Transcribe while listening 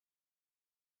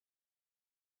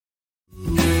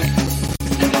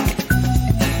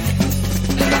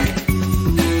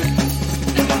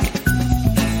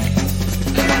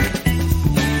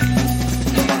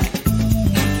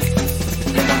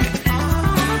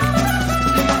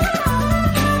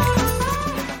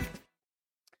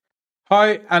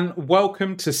Hi, and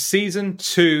welcome to season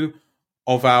 2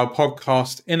 of our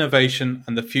podcast, Innovation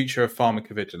and the Future of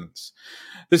Pharmacovigilance.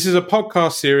 This is a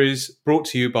podcast series brought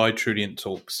to you by Trudient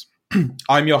Talks.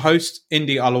 I'm your host,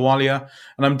 Indy Alawalia,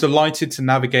 and I'm delighted to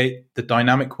navigate the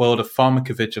dynamic world of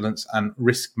pharmacovigilance and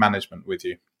risk management with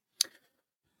you.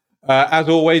 As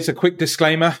always, a quick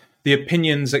disclaimer. The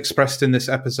opinions expressed in this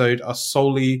episode are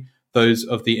solely those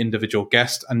of the individual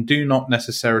guest and do not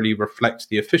necessarily reflect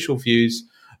the official views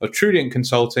of Trudient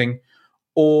Consulting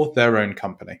or their own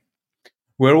company.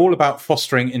 We're all about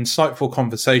fostering insightful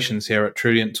conversations here at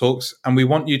Trudient Talks, and we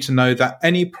want you to know that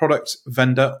any product,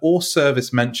 vendor, or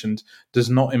service mentioned does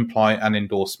not imply an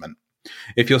endorsement.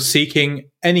 If you're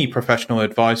seeking any professional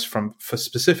advice for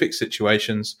specific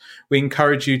situations, we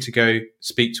encourage you to go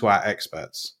speak to our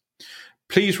experts.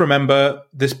 Please remember,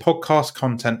 this podcast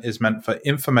content is meant for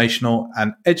informational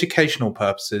and educational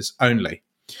purposes only.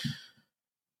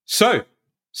 So,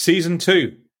 Season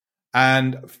 2.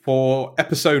 And for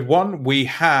episode 1, we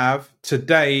have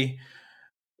today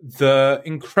the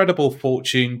incredible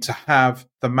fortune to have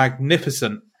the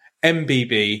magnificent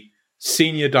MBB,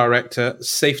 Senior Director,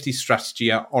 Safety Strategy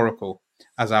at Oracle,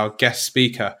 as our guest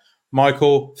speaker.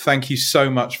 Michael, thank you so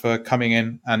much for coming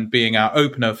in and being our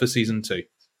opener for Season 2.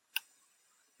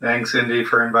 Thanks, Indy,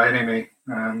 for inviting me.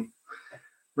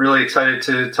 Really excited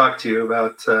to talk to you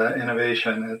about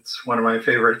innovation. It's one of my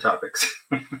favorite topics.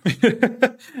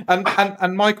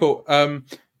 and Michael,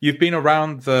 you've been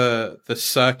around the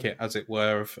circuit, as it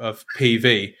were, of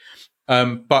PV.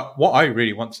 But what I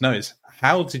really want to know is,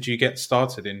 how did you get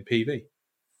started in PV?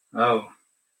 Oh,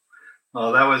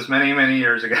 well, that was many, many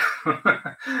years ago.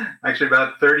 Actually,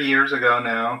 about 30 years ago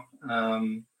now.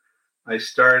 I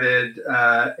started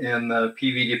in the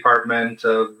PV department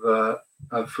of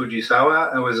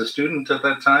Fujisawa. I was a student at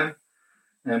that time,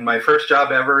 and my first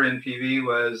job ever in PV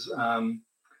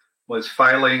was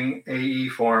filing AE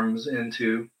forms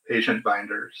into patient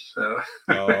binders. So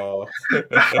at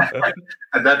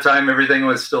that time, everything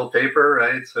was still paper,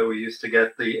 right? So we used to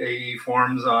get the AE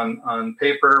forms on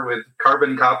paper with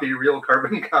real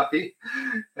carbon copy,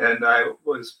 and I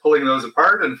was pulling those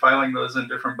apart and filing those in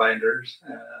different binders.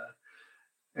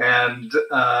 And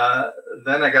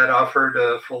then I got offered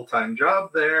a full-time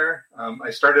job there.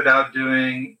 I started out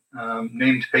doing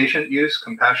named patient use,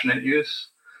 compassionate use.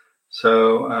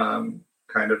 So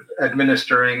kind of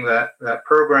administering that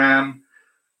program.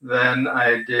 Then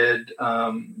I did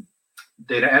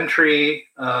data entry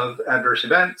of adverse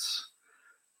events.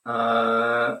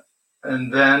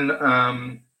 And then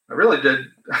I really did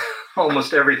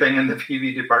almost everything in the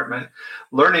PV department,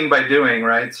 learning by doing,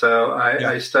 right? So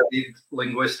I studied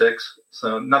linguistics,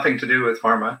 so nothing to do with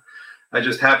pharma. I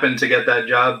just happened to get that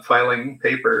job filing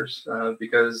papers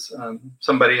because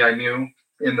somebody I knew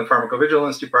in the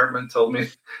pharmacovigilance department told me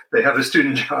they have a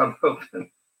student job open.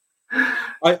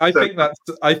 I think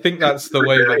that's the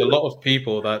way with a lot of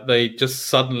people, that they just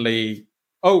suddenly,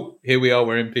 oh, here we are,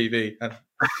 we're in PV.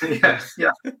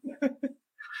 Yeah.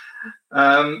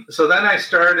 So then I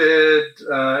started,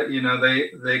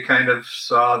 they kind of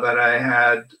saw that I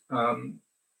had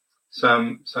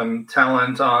some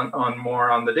talent on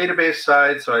more on the database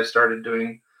side. So I started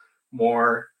doing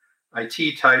more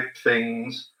IT type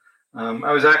things.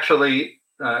 I was actually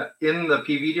in the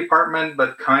PV department,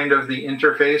 but kind of the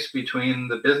interface between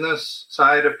the business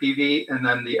side of PV and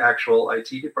then the actual IT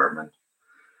department.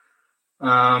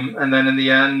 And then in the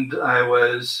end, I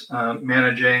was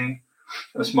managing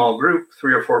a small group,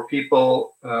 3 or 4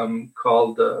 people,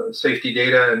 called the Safety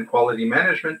Data and Quality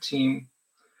Management Team.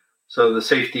 So the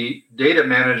safety data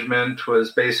management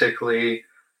was basically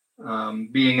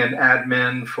being an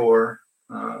admin for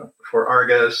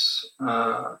Argus,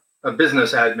 a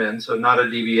business admin, so not a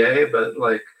DBA, but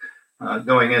like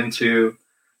going into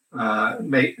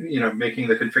making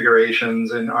the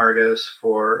configurations in Argus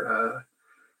for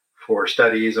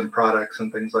studies and products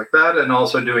and things like that, and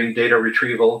also doing data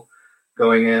retrieval,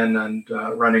 going in and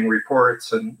running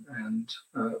reports and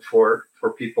for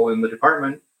people in the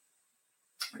department.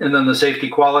 And then the safety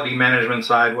quality management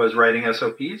side was writing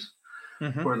SOPs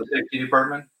for the safety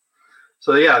department.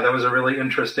 So yeah, that was a really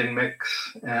interesting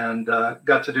mix, and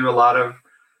got to do a lot of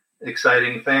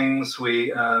exciting things.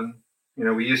 We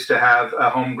used to have a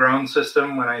homegrown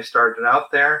system when I started out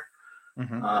there.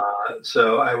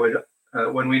 So I would,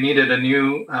 when we needed a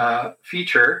new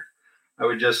feature, I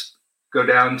would just go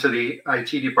down to the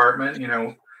IT department,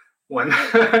 one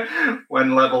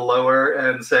level lower,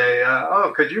 and say,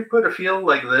 could you put a field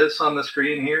like this on the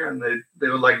screen here? And they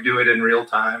would like do it in real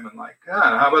time, and like,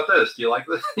 how about this? Do you like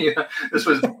this? This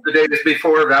was the days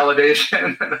before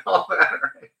validation and all that,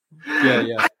 right?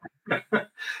 Yeah.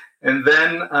 And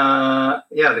then,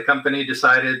 the company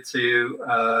decided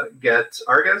to get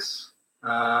Argus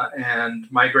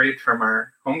and migrate from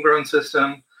our homegrown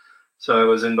system. So I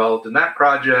was involved in that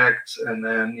project, and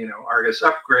then, Argus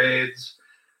upgrades.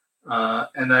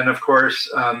 And then, of course,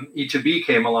 E2B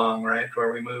came along, right,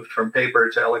 where we moved from paper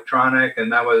to electronic,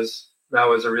 and that was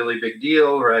a really big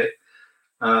deal, right?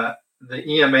 The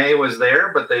EMA was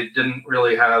there, but they didn't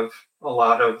really have a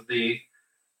lot of the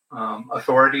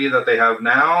authority that they have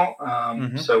now.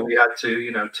 So we had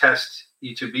to, test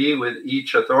E2B with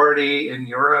each authority in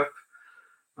Europe.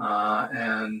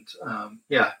 That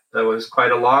was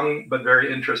quite a long but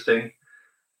very interesting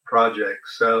project.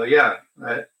 So,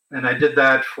 and I did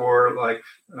that for like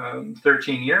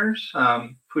 13 years.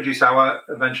 Fujisawa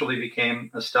eventually became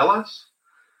Astellas.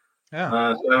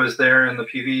 So I was there in the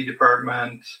PV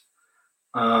department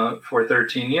for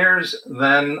 13 years.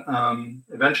 Then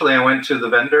eventually I went to the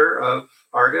vendor of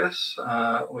Argus,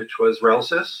 which was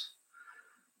Relsys,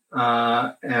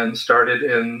 and started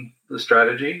in the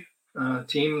strategy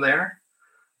team there.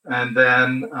 And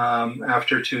then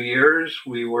after 2 years,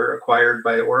 we were acquired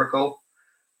by Oracle.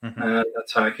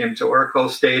 That's how I came to Oracle,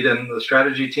 stayed in the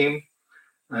strategy team.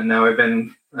 And now I've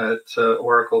been at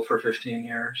Oracle for 15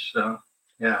 years. So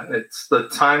it's the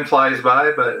time flies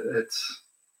by, but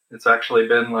it's actually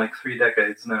been like 3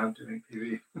 decades now doing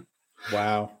PV.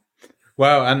 Wow.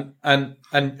 And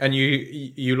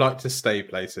you like to stay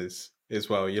places as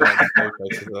well. You like to stay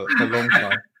places a long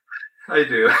time. I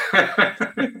do.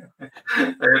 I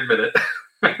admit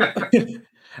it.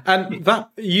 And that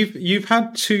you've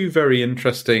had 2 very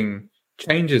interesting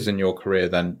changes in your career.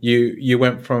 Then you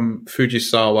went from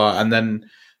Fujisawa, and then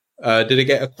did it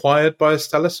get acquired by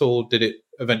Astellas, or did it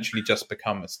eventually just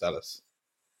become Astellas?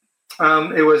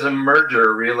 It was a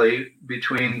merger, really,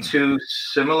 between 2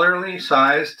 similarly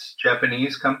sized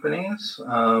Japanese companies.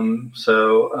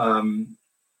 So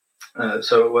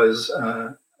it was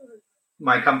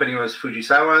my company was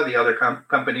Fujisawa, the other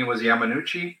company was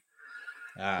Yamanouchi,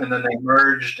 and then they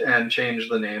merged and changed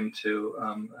the name to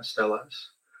Astellas.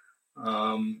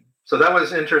 So that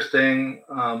was interesting.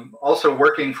 Also,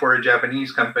 working for a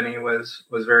Japanese company was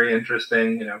very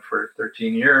interesting. For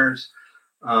 13 years.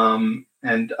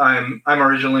 And I'm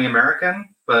originally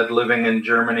American, but living in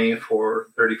Germany for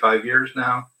 35 years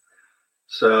now.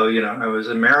 So, I was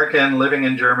American living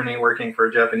in Germany, working for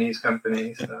a Japanese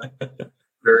company. So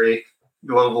very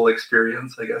global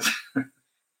experience, I guess.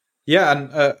 Yeah.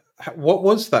 And what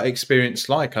was that experience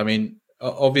like? I mean,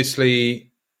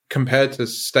 obviously, compared to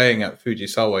staying at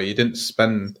Fujisawa, you didn't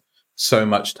spend so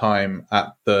much time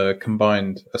at the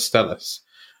combined Astellas.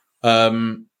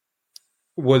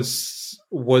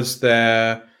 Was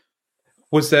there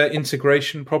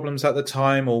integration problems at the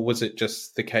time, or was it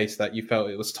just the case that you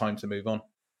felt it was time to move on?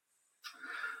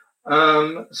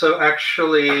 So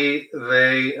actually,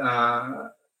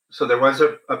 so there was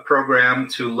a program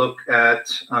to look at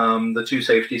the 2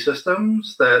 safety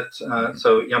systems that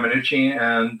so Yamanouchi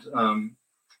and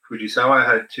Fujisawa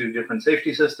had 2 different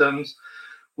safety systems.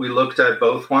 We looked at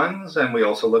both ones, and we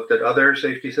also looked at other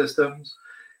safety systems,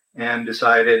 and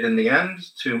decided in the end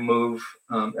to move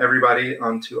everybody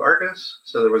onto Argus.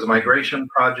 So there was a migration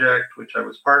project, which I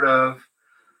was part of.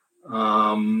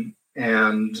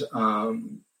 And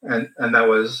that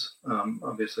was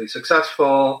obviously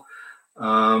successful.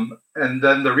 And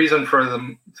then the reason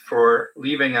for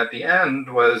leaving at the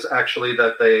end was actually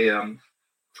that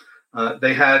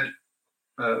they had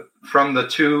from the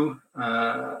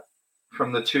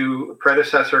two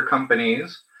predecessor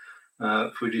companies,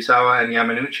 Fujisawa and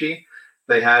Yamanouchi,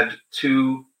 they had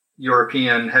 2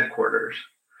 European headquarters.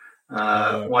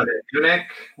 One in Munich,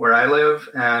 where I live,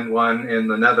 and one in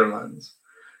the Netherlands.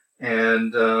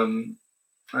 And then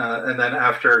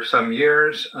after some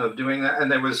years of doing that,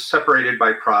 and it was separated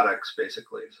by products,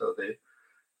 basically. So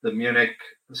the Munich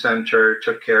center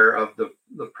took care of the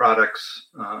products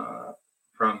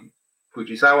from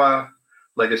Fujisawa,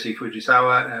 legacy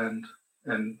Fujisawa,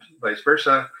 and vice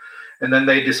versa. And then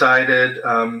they decided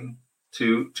to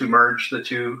merge the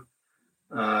 2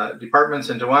 departments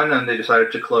into one, and they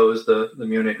decided to close the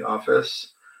Munich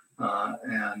office.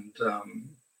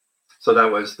 So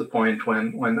that was the point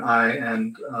when I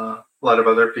and a lot of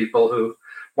other people who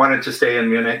wanted to stay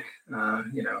in Munich,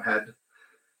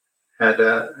 had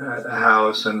a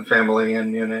house and family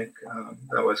in Munich.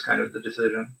 That was kind of the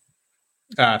decision.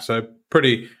 So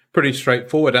pretty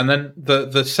straightforward. And then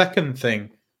the second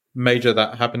thing major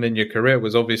that happened in your career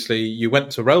was obviously you went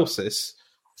to Relsys,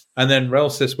 and then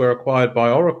Relsys were acquired by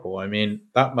Oracle. I mean,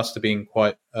 that must have been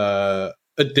quite a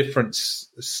different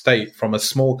state from a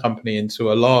small company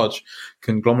into a large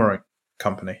conglomerate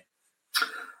company.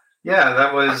 Yeah,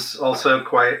 that was also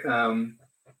quite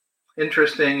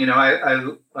interesting. I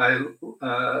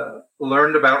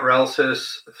learned about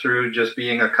RELSys through just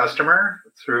being a customer,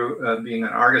 through being an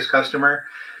Argus customer.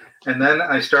 And then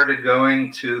I started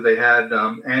going to, they had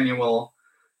annual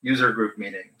user group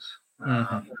meetings.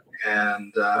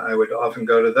 And I would often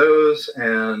go to those,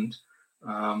 and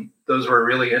those were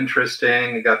really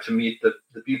interesting. I got to meet the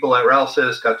people at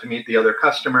RELSys, got to meet the other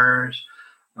customers,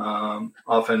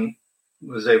 often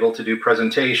was able to do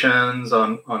presentations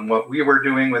on what we were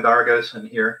doing with Argus and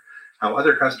hear how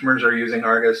other customers are using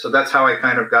Argus. So that's how I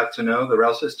kind of got to know the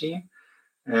RELSys team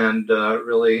and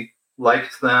really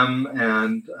liked them.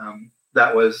 And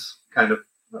that was kind of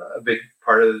a big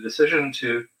part of the decision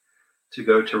to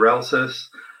go to RELSys.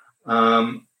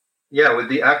 With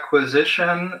the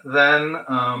acquisition then,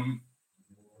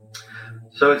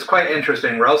 so it's quite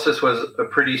interesting. RELSys was a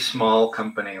pretty small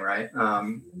company, right?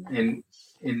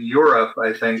 In Europe,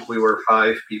 I think we were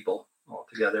 5 people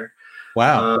altogether.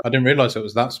 Wow, I didn't realize it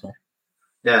was that small.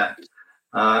 Yeah,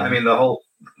 I mean the whole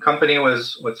company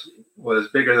was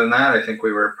bigger than that. I think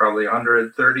we were probably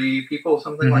 130 people,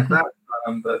 something like that,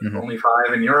 but only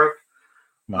 5 in Europe.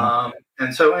 Wow.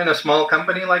 And so in a small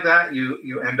company like that,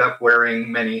 you end up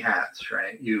wearing many hats,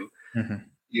 right? You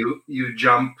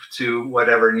jump to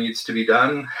whatever needs to be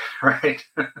done, right?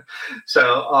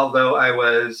 So although I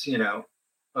was,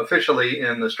 officially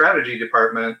in the strategy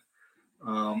department,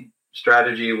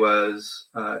 strategy was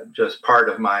just part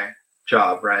of my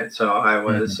job, right? So I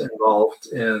was involved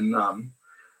in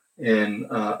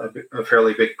a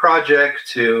fairly big project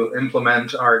to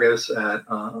implement Argus at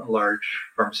a large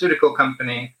pharmaceutical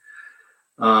company,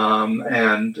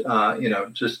 and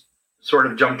just sort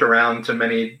of jumped around to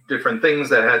many different things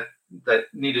that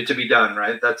needed to be done,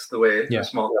 right? That's the way a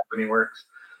small company works.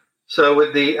 So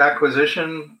with the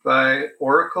acquisition by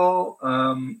Oracle,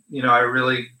 I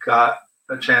really got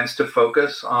a chance to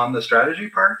focus on the strategy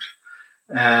part,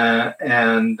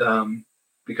 and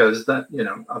because that,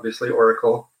 obviously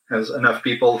Oracle has enough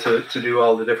people to do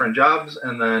all the different jobs,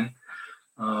 and then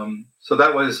so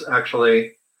that was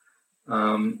actually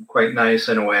quite nice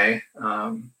in a way,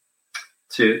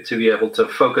 to be able to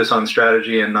focus on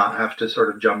strategy and not have to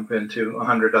sort of jump into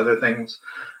 100 other things.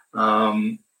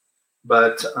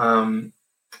 But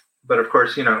of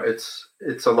course,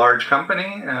 it's a large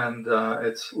company, and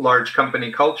its large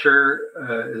company culture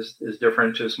is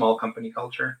different to small company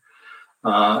culture,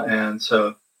 and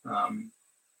so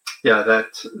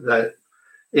that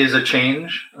is a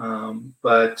change.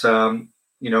 But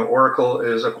Oracle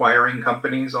is acquiring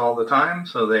companies all the time,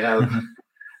 so they have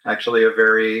actually a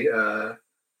very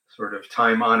sort of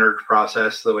time-honored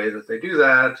process the way that they do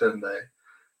that, and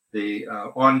the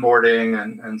onboarding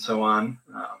and so on.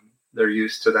 They're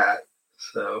used to that.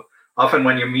 So often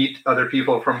when you meet other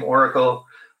people from Oracle,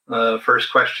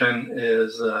 first question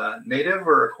is native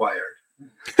or acquired?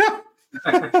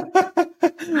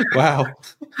 Wow.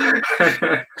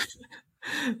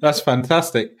 That's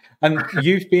fantastic. And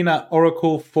you've been at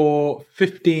Oracle for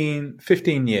 15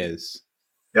 years.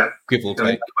 Yeah. Give or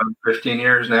take. 15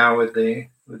 years now with the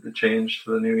change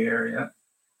to the new year, yeah.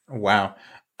 Wow.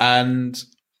 And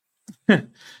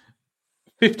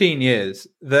 15 years.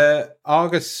 The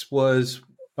Argus was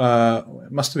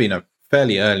it must have been a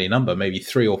fairly early number, maybe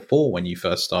 3 or 4 when you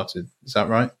first started. Is that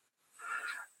right?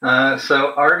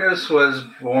 So Argus was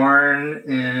born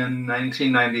in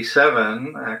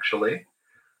 1997, actually,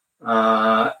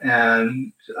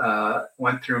 and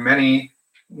went through many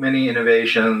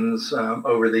innovations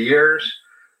over the years.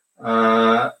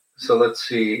 So let's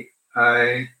see.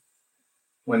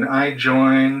 When I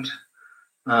joined,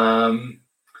 I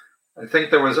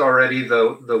think there was already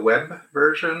the web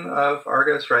version of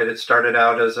Argus, right? It started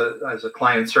out as a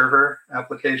client server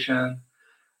application,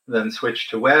 then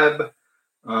switched to web.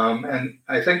 And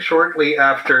I think shortly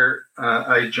after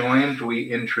I joined,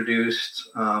 we introduced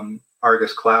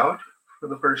Argus Cloud for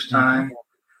the first time.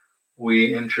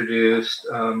 We introduced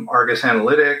Argus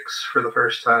Analytics for the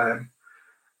first time.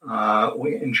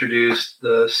 We introduced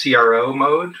the CRO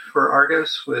mode for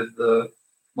Argus with the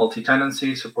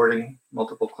multi-tenancy supporting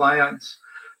multiple clients.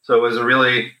 So it was a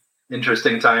really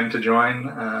interesting time to join,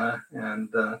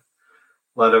 and a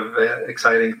lot of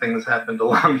exciting things happened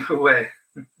along the way.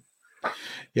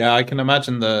 Yeah, I can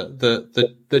imagine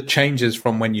the changes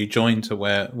from when you joined to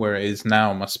where it is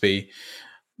now must be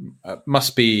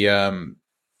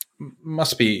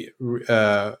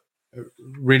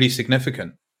really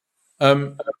significant.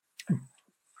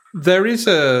 There is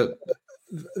a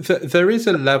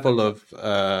level of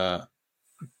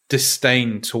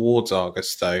disdain towards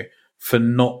Argus, though, for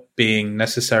not being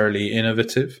necessarily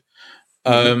innovative.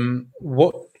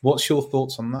 What What's your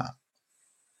thoughts on that?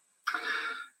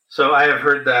 So I have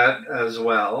heard that as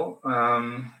well.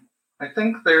 I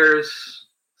think there's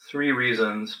three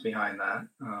reasons behind that.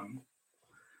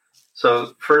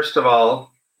 So first of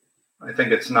all, I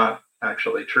think it's not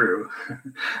actually true.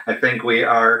 I think we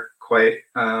are quite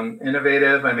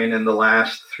innovative. I mean, in the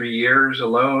last 3 years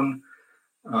alone,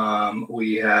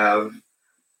 we have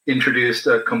introduced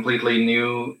a completely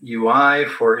new UI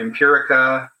for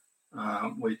Empirica,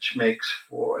 which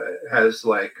has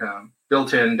like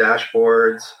built-in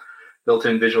dashboards,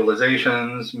 built-in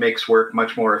visualizations, makes work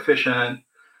much more efficient,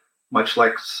 much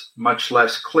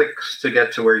less clicks to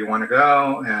get to where you want to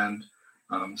go, and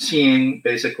seeing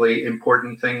basically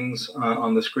important things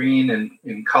on the screen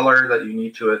in color that you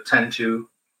need to attend to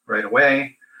right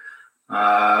away.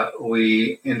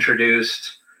 We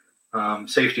introduced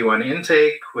Safety One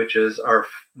Intake, which is our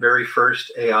very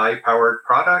first AI-powered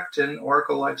product in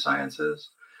Oracle Life Sciences.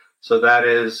 So that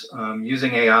is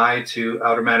using AI to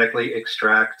automatically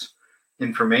extract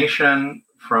information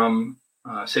from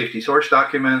safety source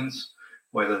documents,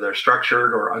 whether they're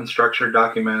structured or unstructured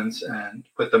documents, and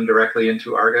put them directly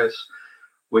into Argus,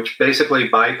 which basically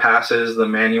bypasses the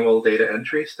manual data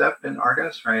entry step in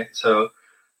Argus, right? So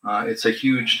it's a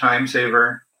huge time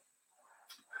saver.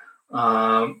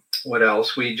 What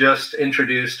else? We just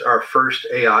introduced our first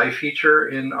AI feature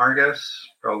in Argus.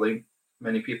 Probably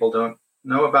many people don't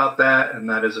know about that, and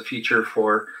that is a feature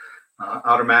for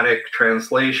automatic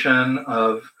translation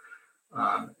of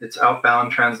its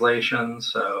outbound translation.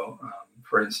 So,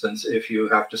 for instance, if you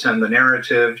have to send the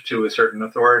narrative to a certain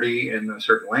authority in a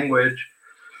certain language,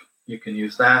 you can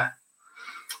use that.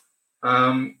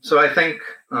 So I think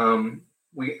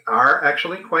we are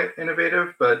actually quite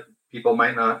innovative, but people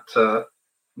might not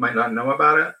know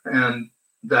about it. And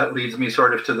that leads me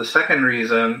sort of to the second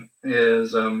reason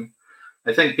is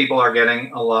I think people are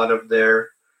getting a lot of their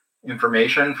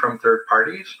information from third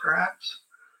parties, perhaps.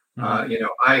 Mm-hmm.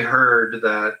 I heard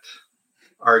that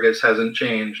Argus hasn't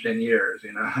changed in years,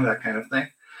 that kind of thing.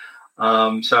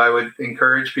 So I would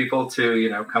encourage people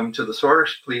to, come to the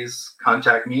source. Please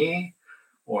contact me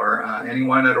or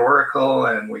anyone at Oracle,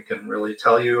 and we can really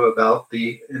tell you about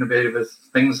the innovative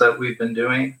things that we've been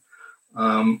doing.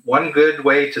 One good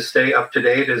way to stay up to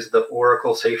date is the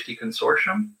Oracle Safety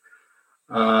Consortium,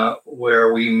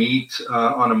 where we meet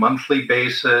on a monthly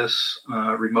basis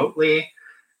remotely,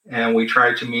 and we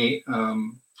try to meet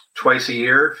twice a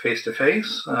year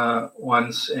face-to-face,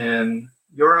 once in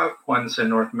Europe, once in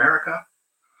North America.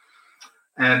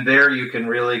 And there you can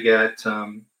really get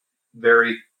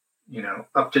very,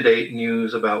 up-to-date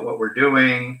news about what we're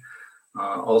doing,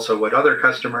 also what other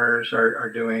customers are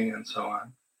doing, and so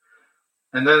on.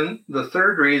 And then the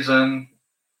third reason,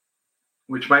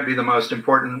 which might be the most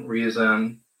important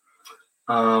reason,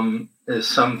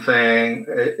 is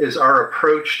our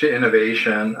approach to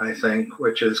innovation, I think,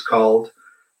 which is called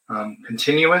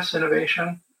continuous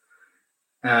innovation,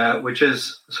 which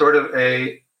is sort of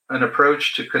an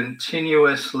approach to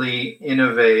continuously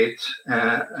innovate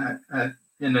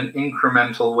in an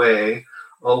incremental way,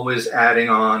 always adding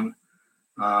on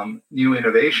new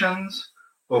innovations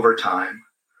over time.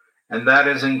 And that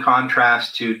is in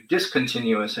contrast to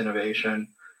discontinuous innovation,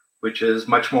 which is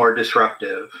much more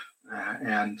disruptive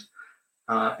and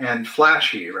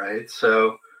flashy, right?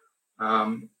 So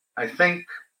I think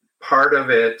part of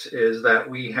it is that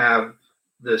we have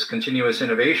this continuous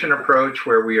innovation approach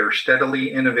where we are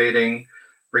steadily innovating,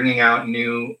 bringing out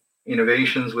new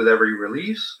innovations with every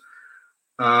release,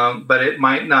 but it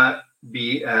might not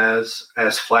be as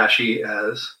flashy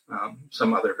as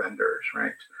some other vendors,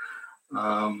 right?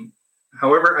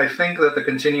 However, I think that the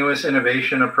continuous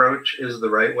innovation approach is the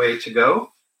right way to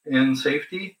go in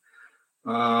safety,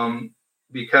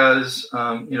 because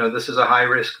this is a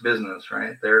high-risk business,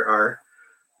 right? There are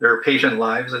patient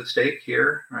lives at stake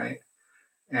here, right?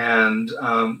 And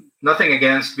nothing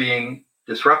against being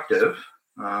disruptive,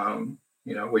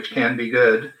 which can be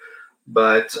good,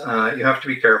 but you have to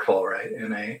be careful, right?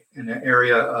 In an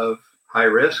area of high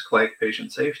risk like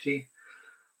patient safety.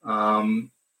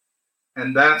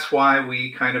 And that's why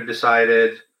we kind of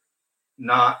decided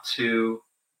not to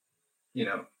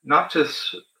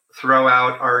throw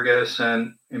out Argus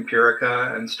and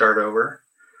Empirica and start over,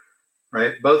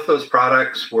 right? Both those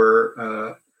products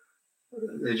were,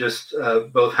 they just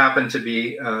both happened to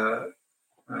be,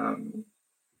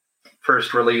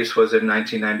 first release was in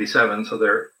 1997, so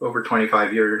they're over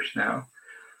 25 years now.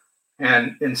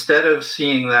 And instead of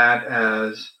seeing that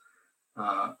as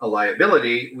a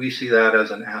liability, we see that as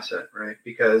an asset, right?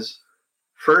 Because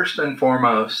first and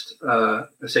foremost, a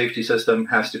safety system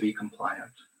has to be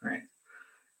compliant, right?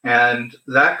 And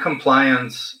that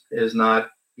compliance is not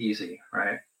easy,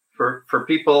 right? For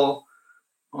people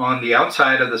on the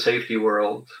outside of the safety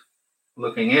world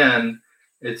looking in,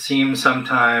 it seems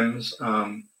sometimes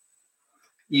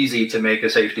easy to make a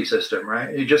safety system,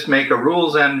 right? You just make a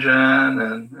rules engine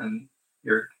and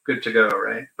you're good to go,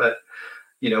 right? But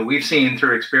we've seen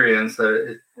through experience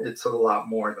that it's a lot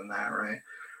more than that, right?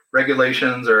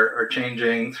 Regulations are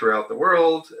changing throughout the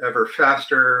world ever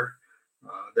faster.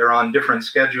 They're on different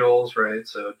schedules, right?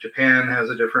 So Japan has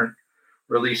a different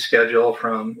release schedule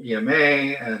from EMA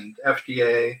and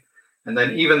FDA. And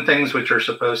then even things which are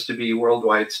supposed to be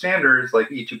worldwide standards like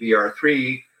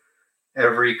E2BR3,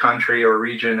 every country or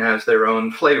region has their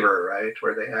own flavor, right?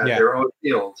 Where they add their own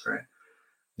fields, right?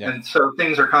 Yeah. And so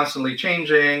things are constantly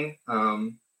changing.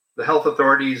 The health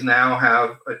authorities now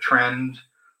have a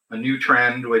new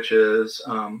trend, which is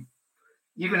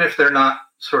even if they're not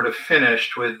sort of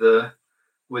finished with the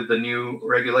new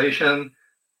regulation,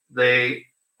 they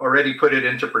already put it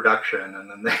into production, and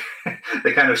then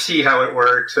they kind of see how it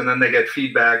works, and then they get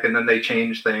feedback, and then they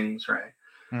change things, right?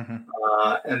 Mm-hmm.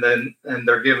 And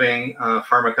they're giving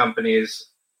pharma companies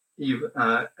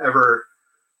ever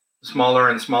smaller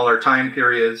and smaller time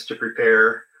periods to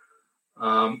prepare.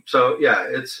 So yeah,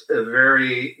 it's a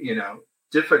very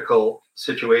difficult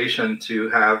situation to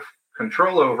have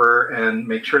control over and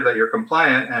make sure that you're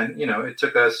compliant. And it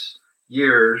took us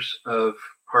years of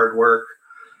hard work,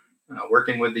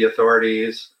 working with the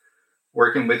authorities,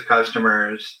 working with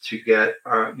customers to get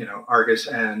Argus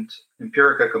and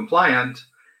Empirica compliant.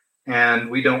 And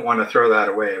we don't want to throw that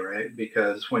away, right?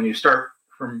 Because when you start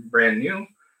from brand new,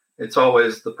 it's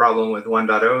always the problem with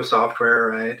 1.0 software,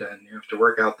 right? And you have to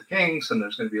work out the kinks, and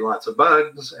there's going to be lots of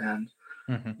bugs. And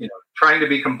trying to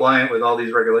be compliant with all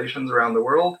these regulations around the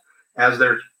world as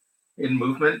they're in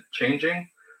movement, changing,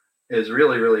 is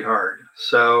really, really hard.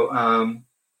 So,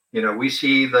 we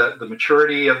see the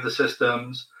maturity of the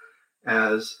systems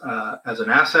as an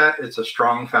asset. It's a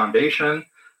strong foundation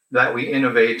that we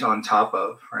innovate on top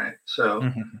of, right? So,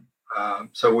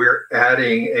 so we're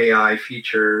adding AI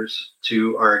features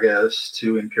to Argus,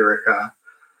 to Empirica,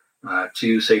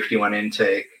 to Safety One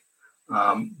Intake,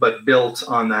 but built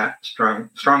on that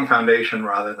strong foundation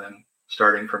rather than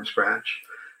starting from scratch.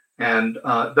 And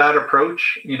that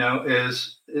approach,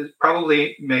 is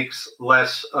probably makes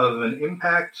less of an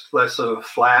impact, less of a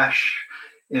flash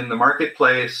in the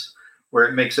marketplace, where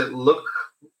it makes it look,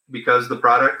 because the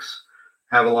products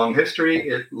have a long history,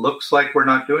 it looks like we're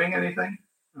not doing anything,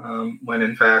 when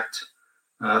in fact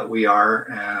we are.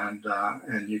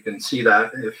 And you can see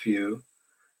that if you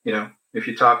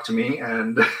talk to me,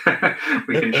 and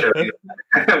we can show you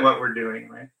what we're doing,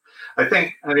 right?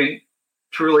 I mean,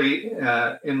 truly,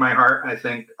 in my heart, I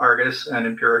think Argus and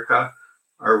Empirica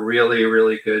are really,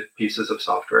 really good pieces of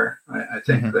software. I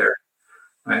think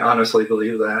I honestly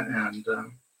believe that, and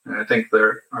I think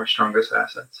they're our strongest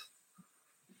assets.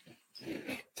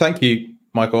 Thank you,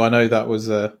 Michael. I know that was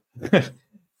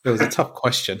it was a tough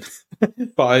question,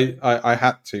 but I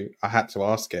had to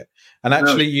ask it. And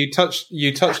actually, you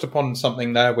touched upon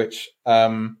something there which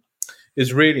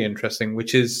is really interesting,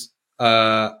 which is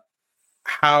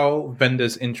how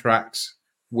vendors interact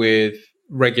with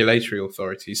regulatory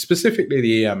authorities, specifically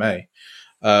the EMA.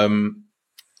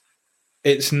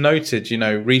 It's noted,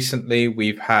 recently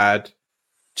we've had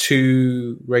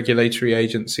 2 regulatory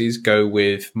agencies go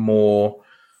with more,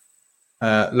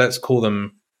 let's call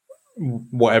them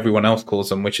what everyone else calls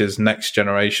them, which is next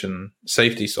generation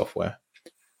safety software.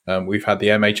 We've had the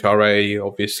MHRA,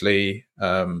 obviously,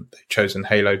 they've chosen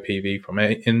Halo PV from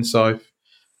Insight.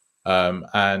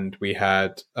 And we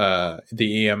had the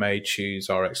EMA choose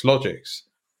RX Logics.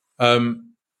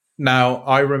 Now,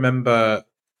 I remember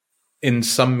in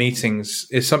some meetings,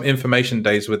 in some information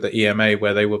days with the EMA,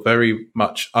 where they were very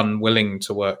much unwilling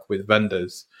to work with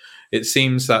vendors. It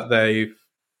seems that they've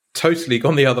totally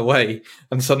gone the other way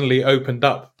and suddenly opened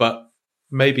up, but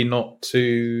maybe not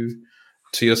to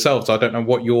yourselves. I don't know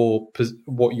what your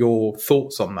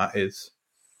thoughts on that is.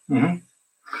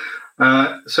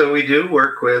 So we do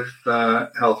work with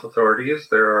health authorities.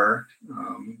 There are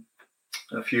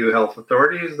a few health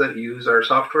authorities that use our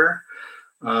software.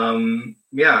 In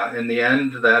the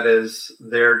end, that is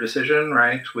their decision,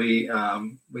 right? We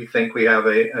think we have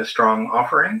a strong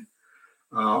offering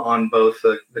on both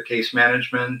the case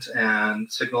management and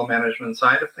signal management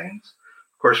side of things.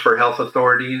 Of course, for health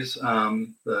authorities,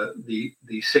 the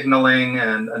signaling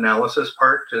and analysis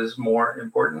part is more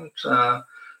important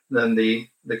than the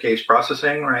case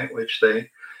processing, right? Which they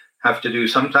have to do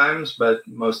sometimes, but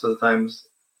most of the times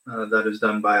that is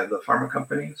done by the pharma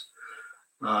companies.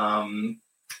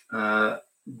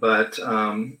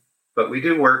 But we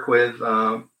do work with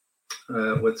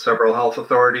with several health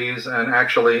authorities, and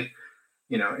actually,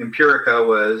 Empirica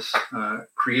was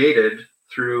created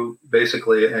through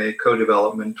basically a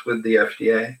co-development with the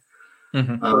FDA.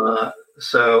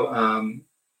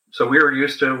 So we were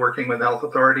used to working with health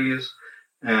authorities,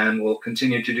 and we'll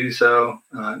continue to do so,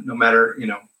 no matter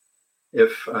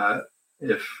if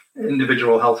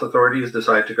individual health authorities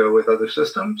decide to go with other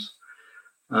systems.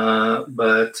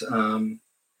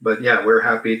 But yeah, we're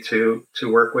happy to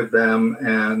work with them,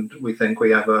 and we think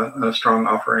we have a strong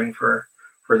offering for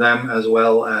them, as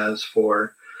well as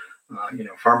for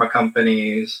pharma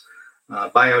companies,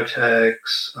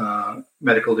 biotechs,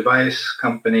 medical device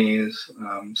companies,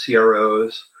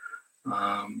 CROs.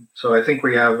 So I think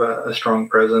we have a strong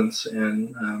presence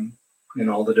in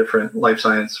all the different life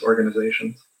science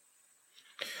organizations.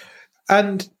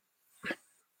 And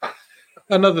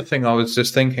another thing I was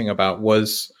just thinking about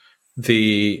was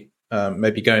the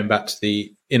maybe going back to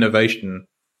the innovation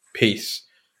piece,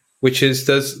 which is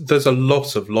there's a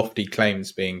lot of lofty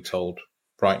claims being told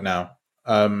right now.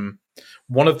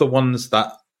 One of the ones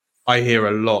that I hear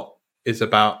a lot is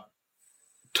about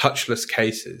touchless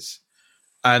cases.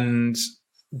 And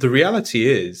the reality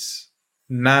is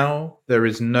now there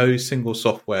is no single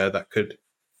software that could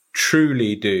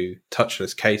truly do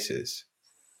touchless cases.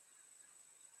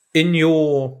 In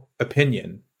your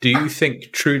opinion, do you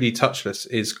think truly touchless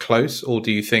is close, or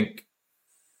do you think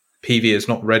PV is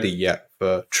not ready yet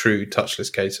for true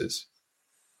touchless cases?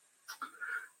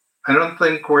 I don't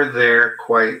think we're there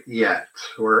quite yet.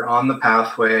 We're on the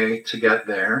pathway to get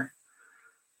there.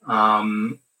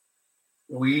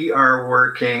 We are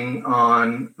working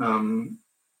on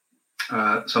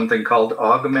something called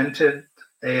augmented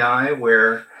AI,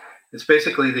 where it's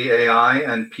basically the AI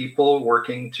and people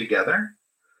working together.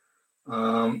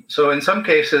 So in some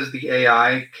cases, the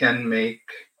AI can make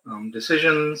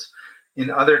decisions. In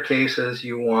other cases,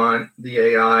 you want the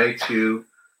AI to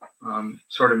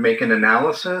sort of make an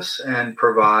analysis and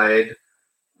provide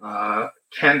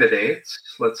candidates,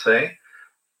 let's say,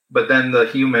 but then the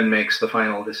human makes the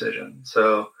final decision.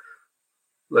 So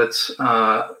let's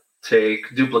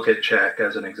take duplicate check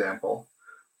as an example.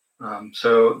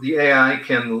 So the AI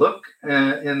can look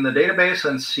in the database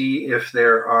and see if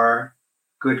there are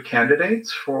good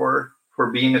candidates for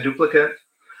being a duplicate.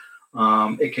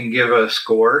 It can give a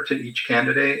score to each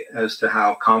candidate as to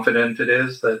how confident it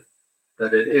is that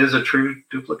it is a true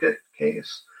duplicate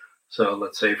case. So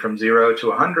let's say from 0 to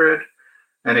 100,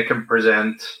 and it can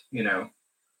present,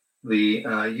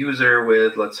 the user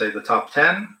with, let's say, the top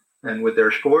 10 and with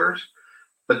their scores,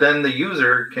 but then the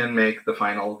user can make the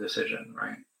final decision,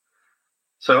 right?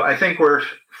 So I think we're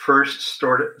first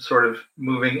sort of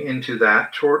moving into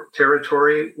that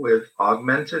territory with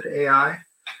augmented AI.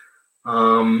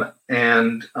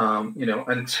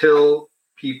 Until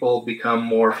people become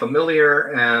more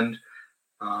familiar and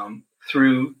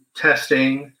through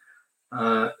testing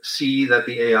see that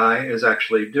the AI is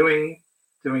actually doing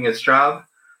its job,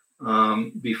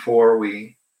 before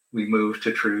we move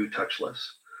to true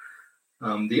touchless.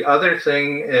 The other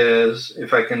thing is,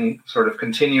 if I can sort of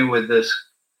continue with this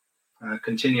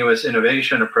continuous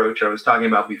innovation approach I was talking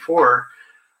about before,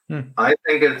 I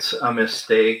think it's a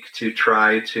mistake to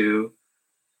try to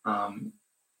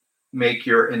make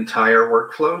your entire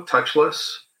workflow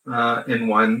touchless in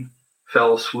one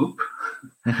fell swoop,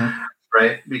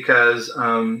 right? Because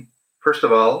first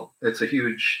of all, it's a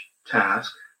huge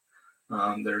task.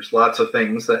 There's lots of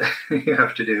things that you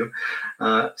have to do.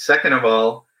 Second of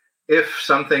all, if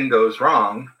something goes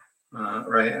wrong,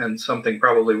 right, and something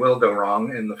probably will go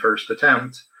wrong in the first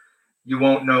attempt, you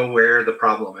won't know where the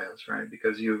problem is, right?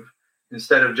 Because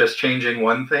instead of just changing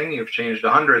one thing, you've changed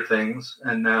 100 things,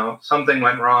 and now something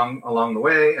went wrong along the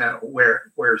way.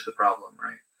 Where's the problem,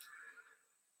 right?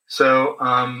 So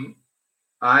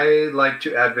I like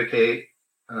to advocate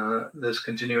this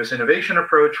continuous innovation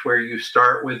approach, where you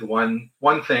start with one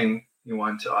thing you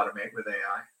want to automate with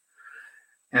AI.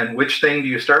 And which thing do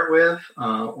you start with?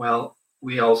 Well,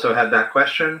 we also had that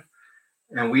question,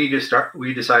 and we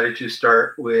decided to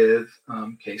start with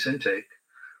case intake.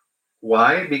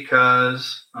 Why?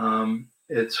 Because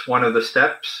it's one of the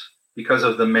steps, because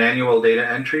of the manual data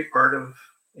entry part of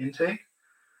intake.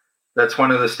 That's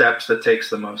one of the steps that takes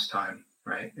the most time,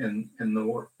 right, in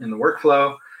the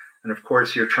workflow. And of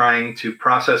course, you're trying to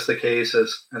process the case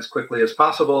as quickly as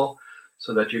possible,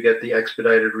 so that you get the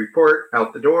expedited report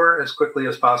out the door as quickly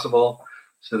as possible,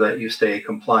 so that you stay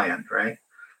compliant, right?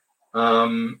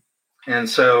 And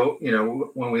so,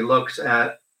 when we looked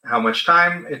at how much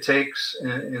time it takes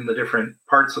in the different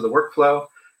parts of the workflow,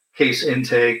 case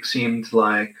intake seemed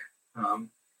like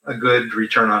a good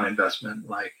return on investment.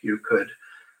 Like, you could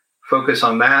focus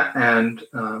on that and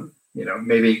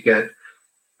maybe get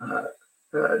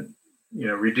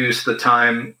reduce the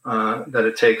time that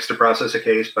it takes to process a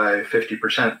case by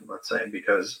 50%, let's say,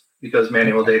 because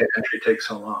manual data entry takes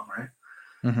so long, right?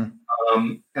 Mm-hmm.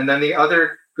 And then the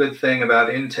other good thing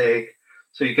about intake,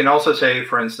 so you can also say,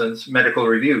 for instance, medical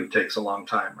review takes a long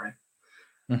time, right?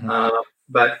 Mm-hmm.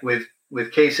 But with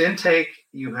case intake,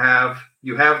 you have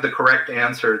the correct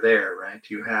answer there, right?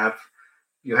 You have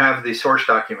the source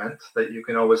document that you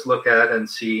can always look at and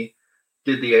see,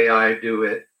 did the AI do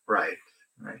it right?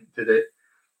 Did it?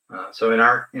 So in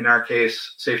our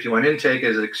case, Safety One intake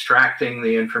is extracting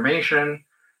the information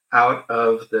out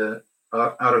of the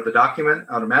document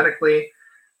automatically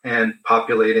and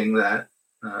populating that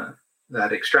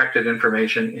extracted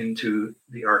information into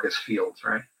the Argus fields,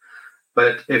 right?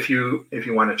 But if you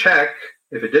want to check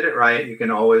if it did it right, you can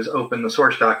always open the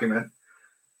source document,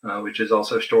 which is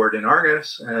also stored in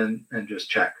Argus, and just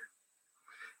check.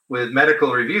 With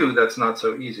medical review, that's not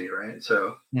so easy, right?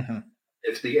 So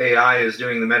if the AI is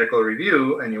doing the medical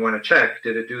review and you want to check,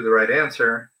 did it do the right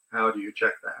answer? How do you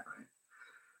check that, right?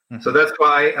 Mm-hmm. So that's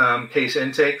why case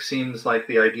intake seems like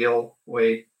the ideal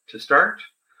way to start.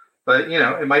 But,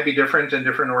 it might be different in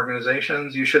different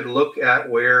organizations. You should look at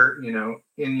where,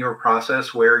 in your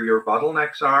process, where your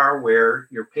bottlenecks are, where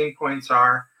your pain points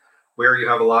are, where you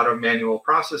have a lot of manual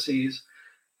processes,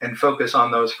 and focus on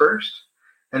those first,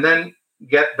 and then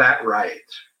get that right.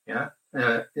 Yeah.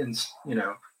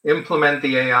 Implement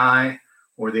the AI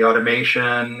or the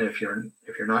automation if you're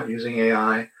not using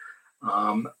AI,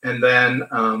 and then,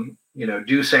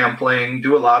 do sampling,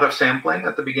 do a lot of sampling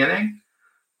at the beginning.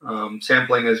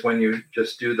 Sampling is when you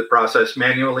just do the process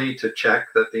manually to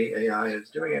check that the AI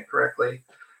is doing it correctly.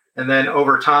 And then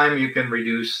over time, you can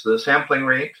reduce the sampling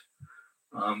rate.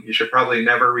 You should probably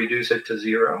never reduce it to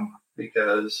 0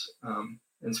 because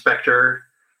inspector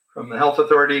from the health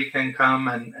authority can come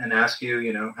and ask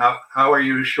you, how are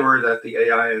you sure that the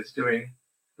AI is doing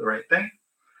the right thing?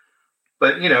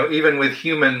 But, even with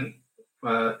humans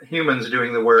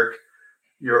doing the work,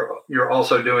 you're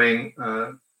also doing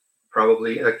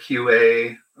probably a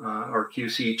QA or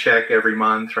QC check every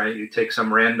month, right? You take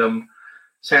some random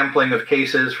sampling of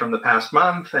cases from the past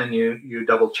month and you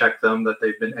double check them that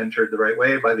they've been entered the right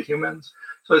way by the humans.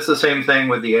 So it's the same thing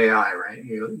with the AI, right?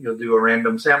 You'll do a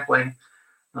random sampling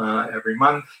every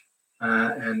month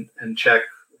and check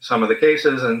some of the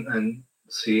cases and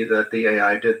see that the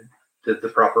AI did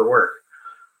the proper work.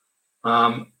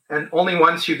 And only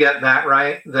once you get that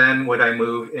right, then would I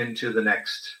move into the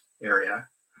next area.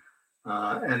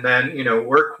 And then,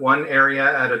 work one area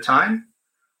at a time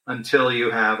until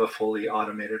you have a fully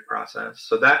automated process.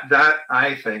 So that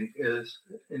I think is,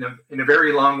 in a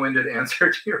very long-winded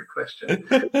answer to your question,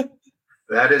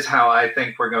 that is how I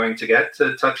think we're going to get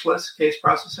to touchless case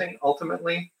processing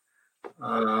ultimately.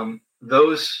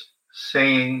 Those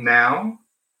saying now,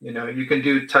 you can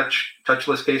do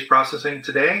touchless case processing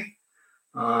today,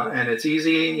 and it's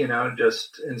easy.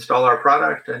 Just install our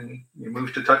product and you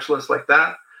move to touchless like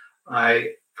that.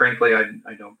 I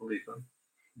don't believe them.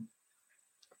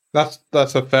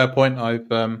 That's a fair point.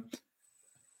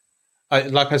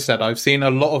 Like I said, I've seen a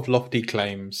lot of lofty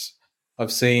claims.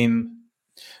 There's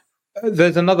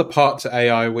another part to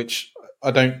AI which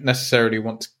I don't necessarily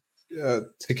want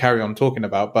to carry on talking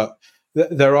about, but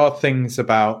there are things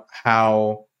about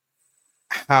how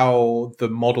the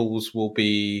models will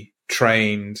be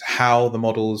trained, how the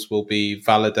models will be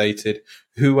validated,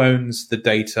 who owns the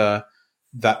data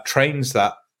that trains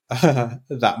that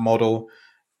that model.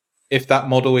 If that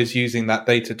model is using that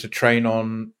data to train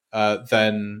on,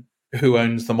 then who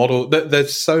owns the model?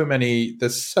 There's so many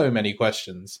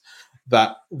questions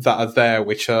that are there,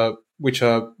 which are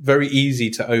very easy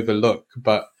to overlook,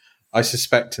 but I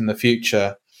suspect in the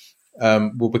future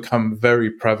will become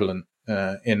very prevalent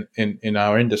in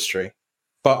our industry.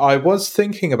 But I was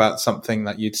thinking about something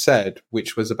that you'd said,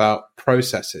 which was about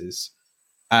processes.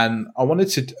 And I wanted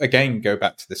to, again, go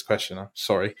back to this question, I'm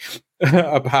sorry,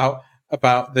 about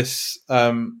this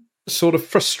sort of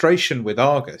frustration with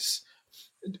Argus.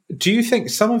 Do you think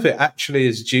some of it actually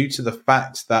is due to the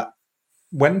fact that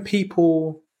when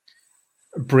people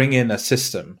bring in a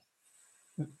system,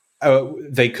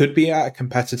 they could be at a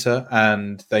competitor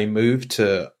and they move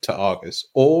to Argus,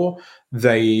 or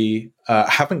they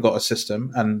haven't got a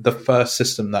system and the first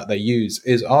system that they use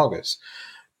is Argus?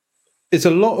 Is a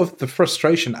lot of the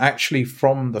frustration actually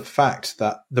from the fact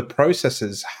that the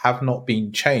processes have not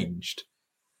been changed,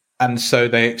 and so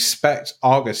they expect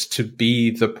Argus to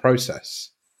be the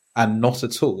process and not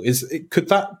at all? Could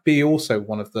that be also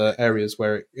one of the areas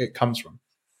where it comes from?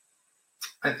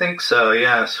 I think so,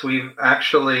 yes. We've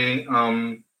actually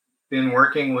been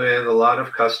working with a lot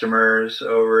of customers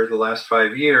over the last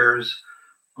 5 years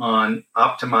on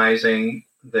optimizing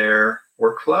their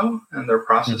workflow and their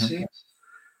processes.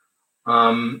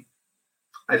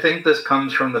 I think this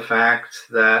comes from the fact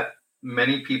that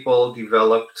many people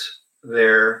developed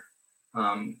their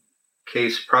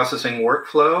case processing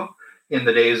workflow in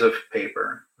the days of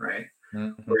paper, right?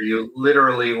 Where you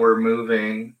literally were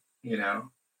moving,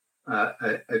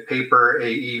 a paper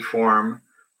AE form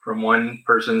from one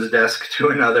person's desk to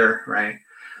another, right?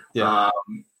 Yeah.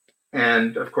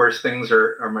 And of course, things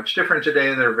are much different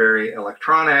today. They're very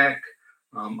electronic.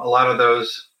 A lot of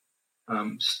those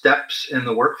steps in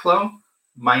the workflow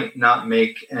might not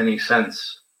make any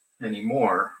sense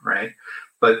anymore, right?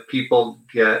 But people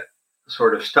get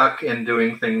sort of stuck in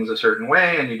doing things a certain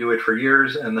way, and you do it for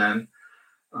years, and then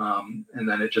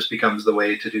it just becomes the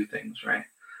way to do things, right?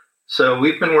 So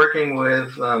we've been working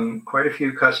with quite a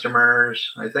few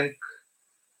customers. I think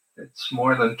it's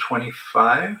more than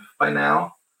 25 by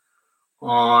now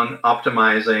on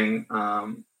optimizing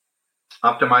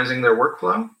their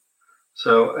workflow.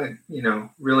 So,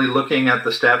 really looking at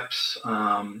the steps.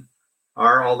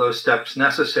 Are all those steps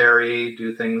necessary?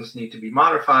 Do things need to be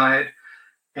modified?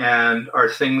 And are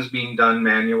things being done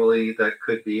manually that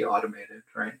could be automated,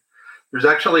 right? There's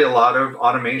actually a lot of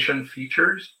automation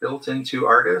features built into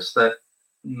Argus that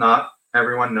not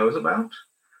everyone knows about,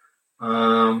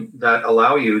 that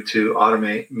allow you to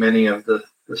automate many of the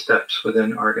steps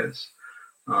within Argus.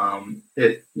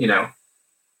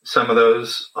 Some of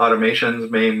those automations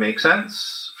may make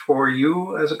sense for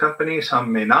you as a company,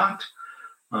 some may not.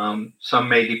 Some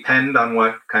may depend on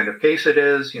what kind of case it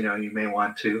is. You may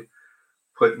want to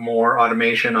put more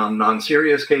automation on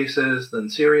non-serious cases than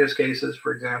serious cases,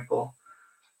 for example.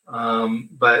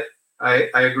 But I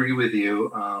agree with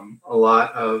you. A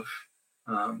lot of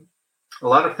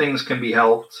things can be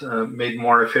helped, made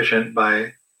more efficient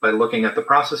by looking at the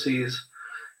processes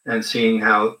and seeing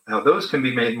how those can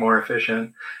be made more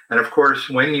efficient. And of course,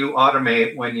 when you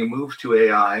automate, when you move to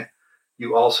AI,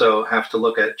 you also have to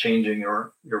look at changing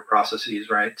your processes,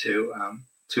 right?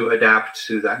 To adapt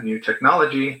to that new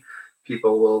technology.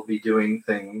 People will be doing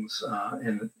things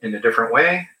in a different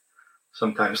way,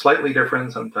 sometimes slightly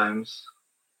different, sometimes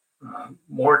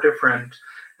more different.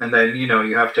 And then,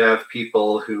 you have to have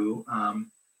people who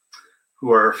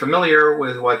are familiar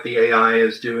with what the AI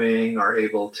is doing, are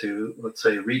able to, let's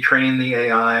say, retrain the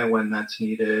AI when that's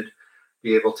needed,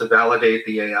 be able to validate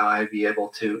the AI, be able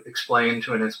to explain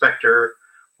to an inspector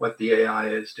what the AI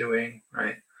is doing,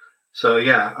 right? So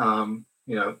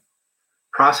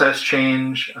process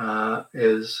change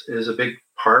is a big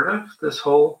part of this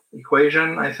whole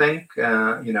equation, I think,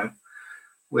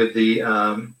 with the,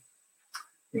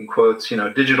 in quotes,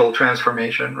 digital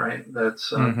transformation, right?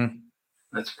 That's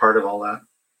part of all that.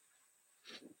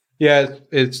 Yeah,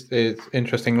 it's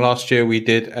interesting. Last year we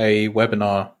did a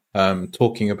webinar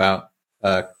talking about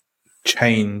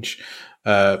change,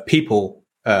 people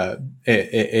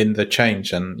in the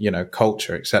change, and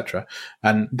culture, etc.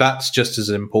 And that's just as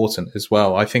important as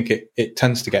well. I think it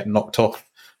tends to get knocked off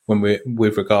when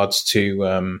with regards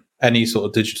to any sort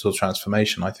of digital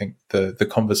transformation. I think the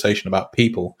conversation about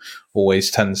people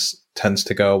always tends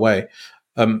to go away.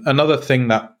 Another thing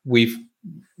that we've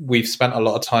spent a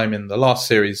lot of time in the last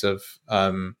series of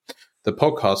the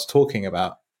podcast talking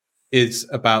about is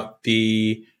about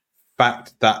the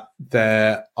fact that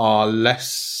there are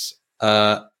less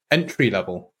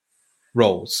entry-level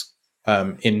roles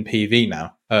in PV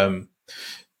now,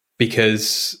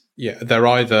 because they're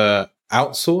either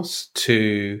outsourced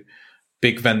to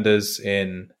big vendors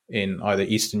in either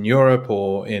Eastern Europe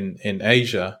or in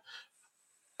Asia,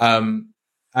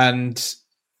 and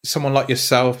someone like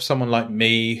yourself, someone like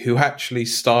me, who actually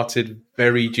started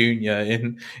very junior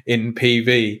in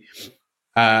PV,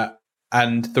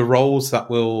 and the roles that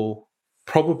will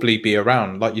probably be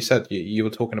around, like you said, you were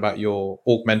talking about your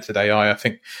augmented AI. I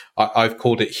think I've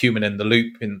called it human in the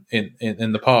loop in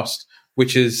the past,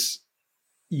 which is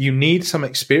you need some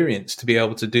experience to be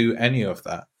able to do any of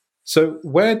that. So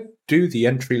where do the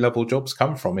entry level jobs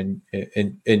come from in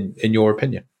your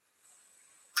opinion?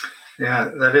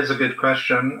 Yeah, that is a good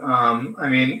question.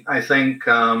 I think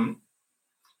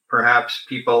perhaps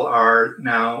people are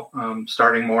now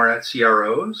starting more at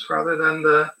CROs rather than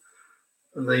the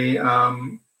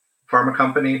pharma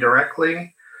company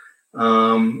directly.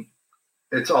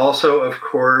 It's also, of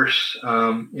course,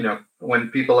 when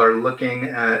people are looking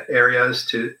at areas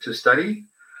to study,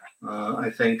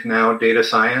 I think now data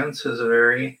science is a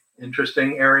very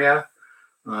interesting area.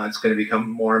 It's going to become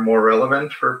more and more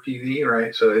relevant for PV,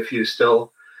 right? So if you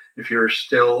still if you're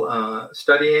still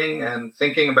studying and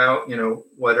thinking about,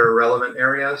 what are relevant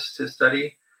areas to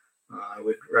study, I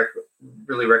would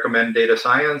really recommend data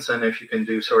science. And if you can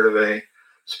do sort of a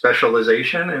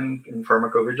specialization in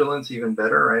pharmacovigilance, even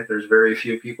better, right? There's very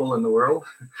few people in the world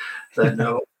that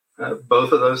know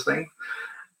both of those things.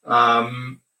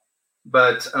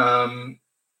 But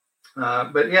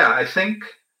yeah, I think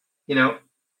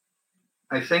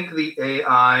the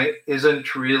AI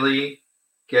isn't really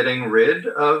getting rid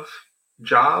of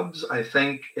jobs. I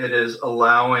think it is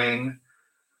allowing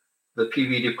the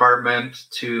PV department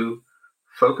to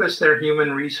focus their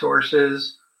human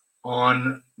resources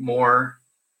on more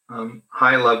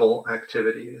high-level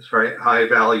activities, right?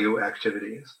 High-value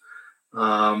activities.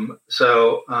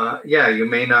 Yeah, you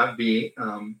may not be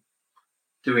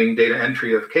doing data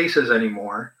entry of cases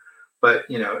anymore, but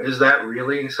is that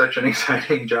really such an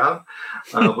exciting job?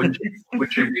 Would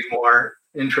you be more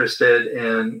interested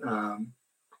in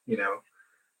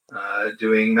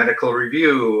doing medical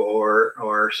review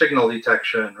or signal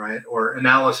detection, right, or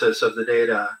analysis of the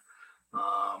data,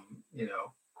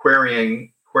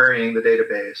 querying the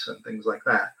database and things like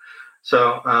that?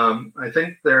 So I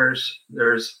think there's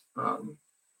where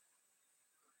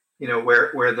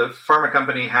the pharma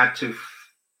company had to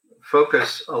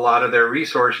focus a lot of their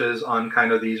resources on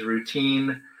kind of these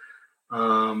routine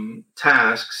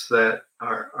tasks that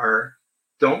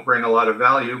don't bring a lot of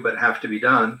value but have to be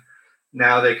done.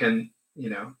 Now they can,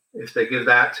 if they give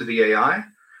that to the AI,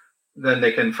 then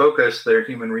they can focus their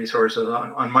human resources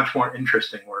on much more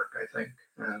interesting work, I think.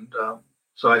 And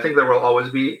so I think there will always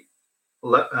be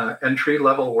entry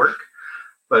level work,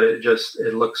 but it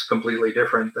looks completely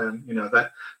different than,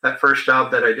 that first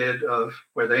job that I did of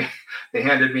where they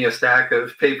handed me a stack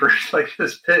of papers like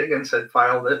this big and said,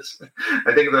 file this.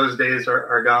 I think those days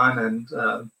are gone, and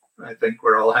I think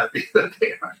we're all happy that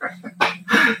they are.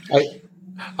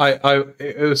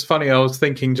 It was funny. I was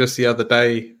thinking just the other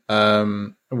day,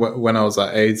 when I was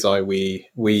at ASI,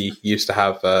 we used to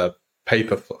have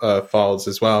paper files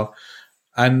as well.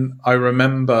 And I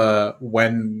remember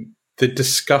when the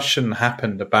discussion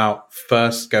happened about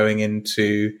first going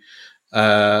into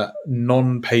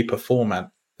non-paper format,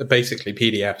 basically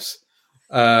PDFs,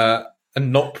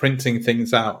 and not printing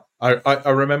things out. I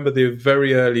remember the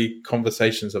very early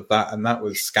conversations of that, and that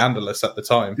was scandalous at the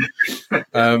time.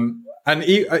 And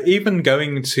even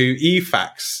going to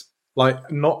e-fax,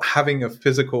 like not having a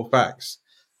physical fax.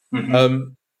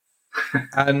 Mm-hmm.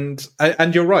 And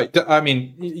you're right. I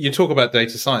mean, you talk about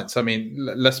data science. I mean,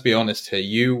 let's be honest here.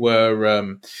 You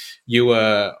were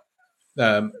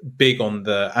big on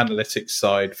the analytics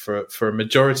side for a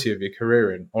majority of your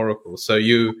career in Oracle. So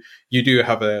you do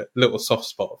have a little soft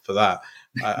spot for that.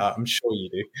 I'm sure you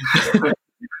do.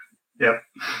 Yep.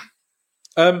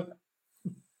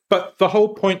 But the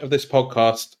whole point of this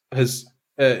podcast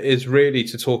is really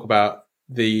to talk about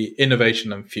the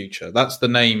innovation and future. That's the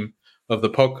name of the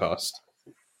podcast.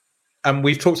 And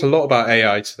we've talked a lot about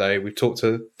AI today. We've talked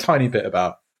a tiny bit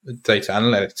about data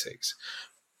analytics.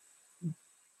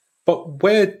 But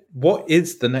what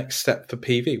is the next step for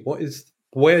PV?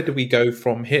 Where do we go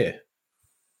from here?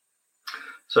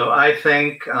 So I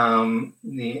think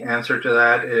the answer to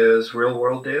that is real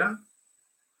world data.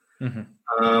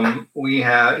 Mm-hmm.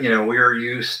 We're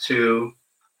used to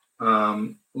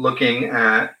looking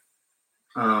at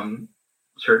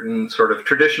certain sort of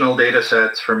traditional data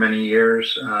sets for many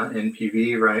years in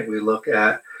PV, right? We look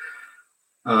at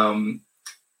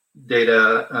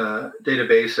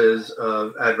databases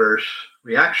of adverse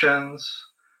reactions.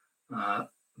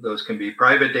 Those can be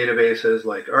private databases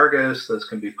like Argus. Those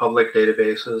can be public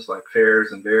databases like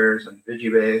FAIRS and VAERS and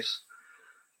Vigibase.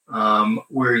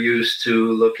 We're used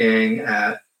to looking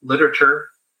at literature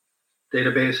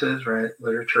databases, right?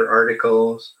 Literature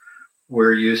articles.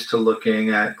 We're used to looking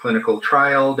at clinical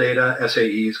trial data,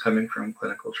 SAEs coming from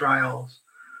clinical trials.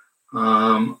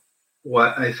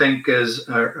 What I think is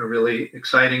a really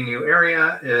exciting new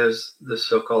area is the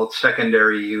so-called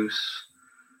secondary use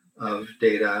of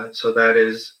data. So that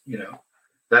is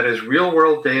real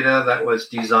world data that was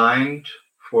designed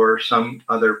for some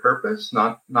other purpose,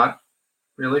 not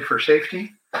really for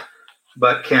safety,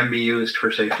 but can be used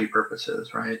for safety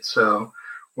purposes, right? So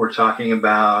we're talking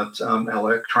about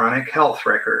electronic health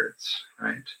records,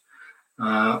 right?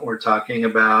 We're talking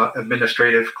about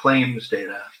administrative claims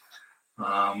data,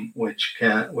 which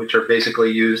are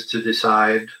basically used to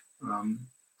decide,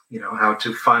 how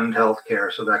to fund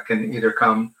healthcare. So that can either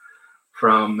come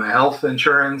from a health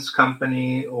insurance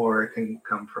company or it can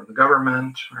come from the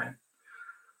government, right?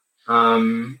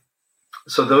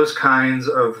 So those kinds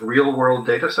of real world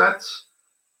data sets,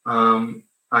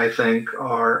 I think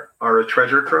are a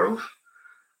treasure trove.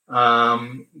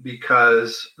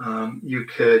 because you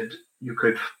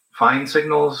could find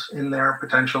signals in there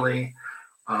potentially,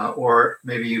 or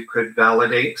maybe you could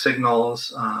validate signals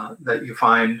that you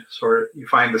find. You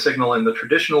find the signal in the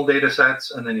traditional data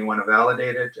sets, and then you want to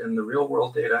validate it in the real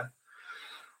world data.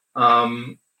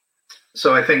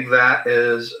 So I think that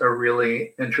is a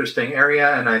really interesting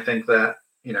area, and I think that,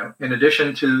 in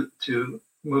addition to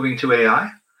moving to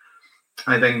AI,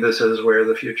 I think this is where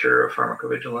the future of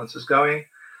pharmacovigilance is going.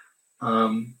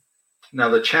 Now,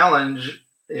 the challenge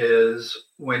is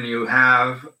when you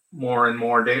have more and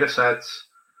more data sets,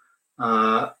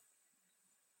 how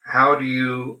do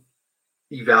you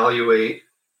evaluate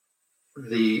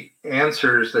the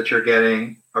answers that you're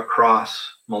getting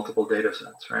across multiple data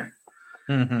sets, right?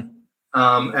 Mm-hmm.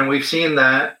 And we've seen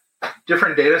that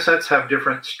different data sets have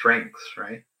different strengths,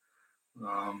 right?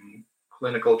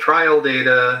 Clinical trial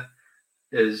data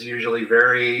is usually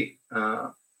very,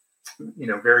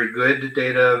 very good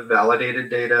data, validated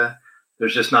data.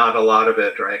 There's just not a lot of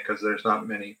it, right? Because there's not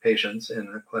many patients in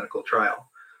a clinical trial.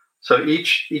 So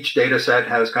each data set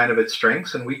has kind of its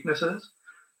strengths and weaknesses.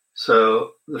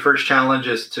 So the first challenge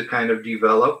is to kind of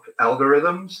develop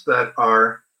algorithms that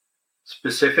are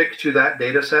specific to that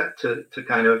data set to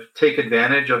kind of take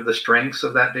advantage of the strengths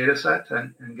of that data set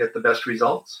and get the best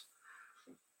results.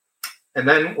 And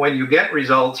then when you get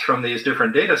results from these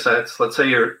different data sets, let's say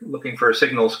you're looking for a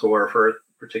signal score for a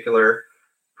particular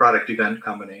product event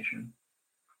combination.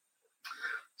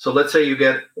 So let's say you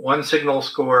get one signal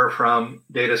score from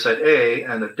data set A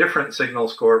and a different signal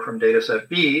score from data set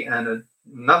B and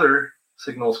another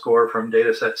signal score from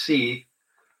data set C.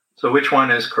 So which one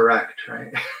is correct,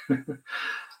 right?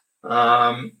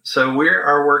 So we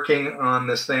are working on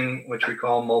this thing which we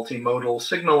call multimodal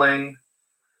signaling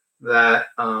that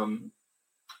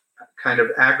kind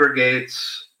of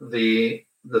aggregates the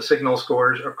signal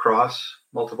scores across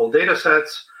multiple data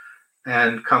sets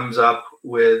and comes up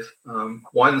with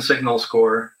one signal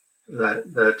score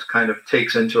that kind of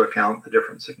takes into account the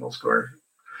different signal scores.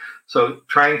 So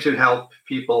trying to help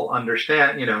people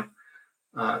understand,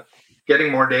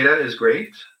 getting more data is great.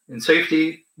 In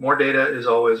safety, more data is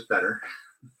always better.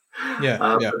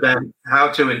 But then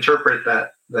how to interpret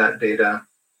that data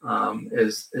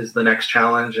is the next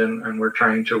challenge, and we're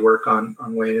trying to work on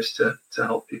ways to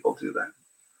help people do that.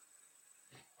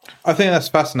 I think that's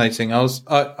fascinating.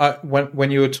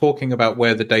 When you were talking about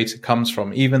where the data comes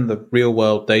from, even the real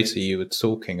world data you were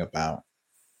talking about,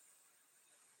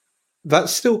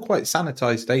 that's still quite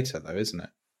sanitized data, though, isn't it?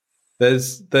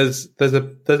 There's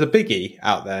a biggie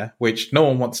out there which no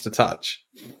one wants to touch,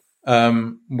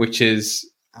 which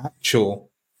is actual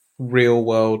real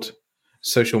world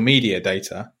social media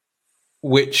data,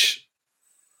 which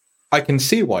I can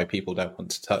see why people don't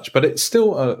want to touch, but it's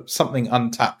still something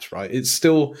untapped, right? It's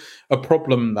still a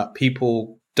problem that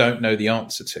people don't know the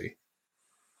answer to.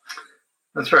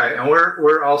 That's right, and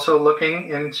we're also looking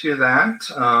into that,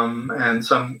 and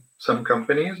some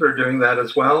companies are doing that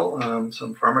as well.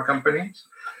 Some pharma companies.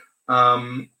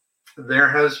 There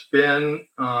has been,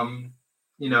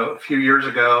 a few years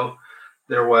ago,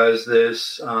 there was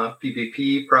this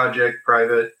PPP project,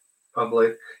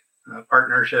 private-public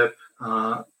partnership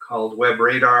called Web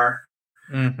Radar,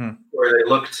 where they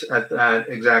looked at that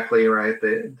exactly, right?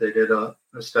 They did a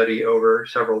study over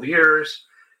several years,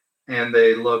 and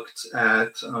they looked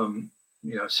at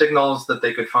signals that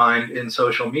they could find in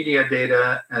social media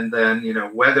data, and then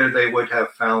whether they would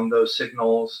have found those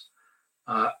signals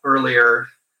earlier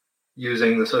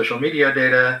using the social media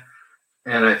data.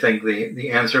 And I think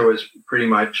the answer was pretty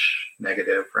much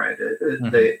negative, right?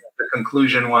 The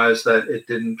conclusion was that it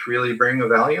didn't really bring a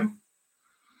value.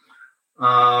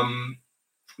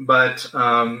 But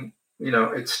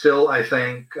it's still, I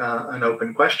think, an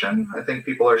open question. I think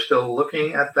people are still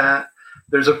looking at that.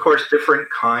 There's, of course, different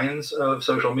kinds of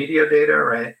social media data,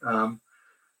 right?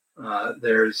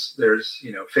 There's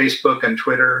Facebook and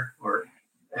Twitter, or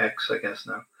X, I guess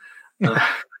now.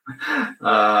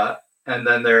 And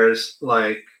then there's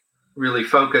like really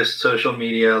focused social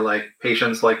media, like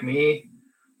Patients Like Me,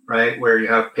 right? Where you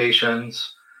have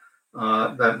patients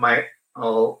that might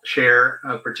all share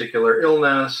a particular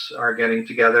illness, are getting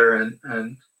together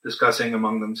and discussing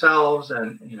among themselves,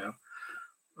 and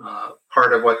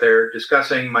part of what they're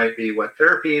discussing might be what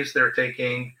therapies they're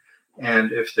taking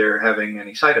and if they're having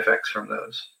any side effects from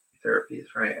those therapies,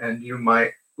 right? And you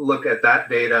might look at that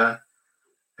data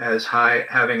as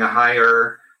having a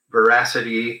higher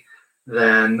veracity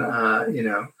than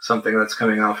something that's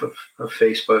coming off of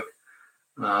Facebook.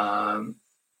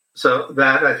 So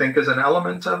that, I think, is an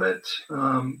element of it.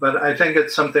 But I think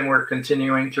it's something we're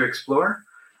continuing to explore.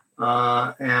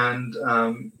 and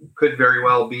could very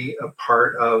well be a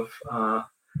part of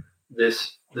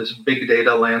this big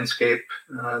data landscape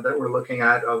that we're looking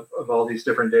at of all these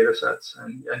different data sets.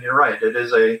 And you're right, it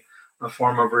is a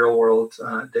form of real world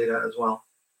data as well.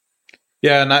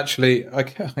 Yeah, and actually,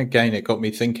 again, it got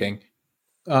me thinking.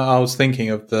 I was thinking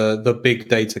of the big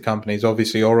data companies.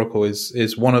 Obviously, Oracle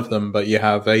is one of them, but you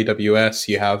have AWS,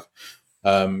 you have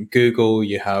Google,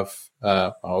 you have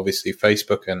obviously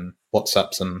Facebook and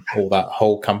WhatsApps and all that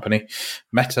whole company.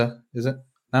 Meta, is it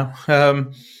now?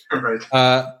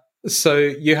 Right. So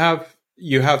you have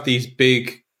these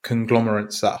big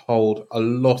conglomerates that hold a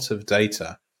lot of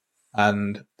data,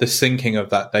 and the syncing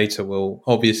of that data will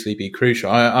obviously be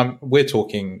crucial. We're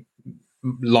talking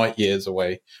light years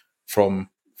away from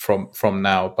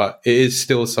now, but it is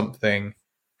still something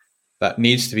that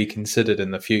needs to be considered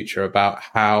in the future about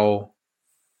how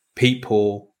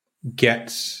people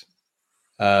get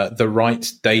the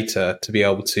right data to be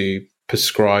able to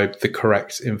prescribe the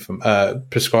correct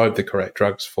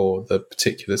drugs for the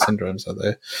particular syndromes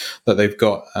that they've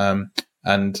got.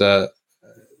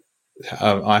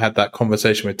 I had that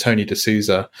conversation with Tony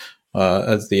D'Souza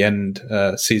at the end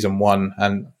season 1,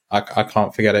 and I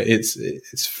can't forget it.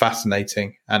 It's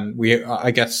fascinating, and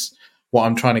I guess what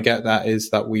I'm trying to get at is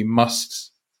that we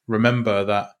must remember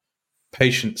that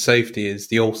patient safety is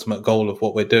the ultimate goal of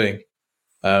what we're doing,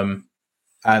 and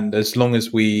as long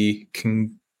as we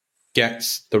can get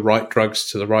the right drugs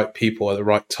to the right people at the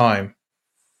right time,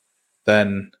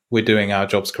 then we're doing our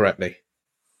jobs correctly.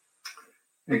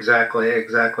 Exactly,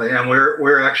 and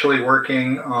we're actually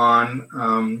working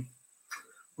on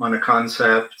a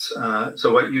concept.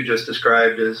 So what you just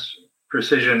described is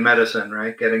precision medicine,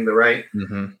 right? Getting the right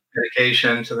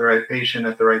medication to the right patient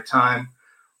at the right time.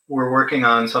 We're working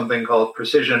on something called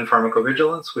precision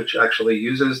pharmacovigilance, which actually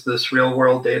uses this real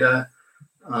world data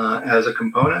as a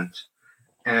component.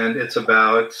 And it's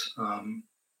about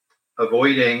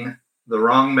avoiding the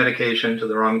wrong medication to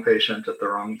the wrong patient at the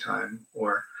wrong time,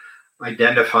 or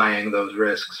identifying those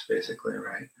risks, basically,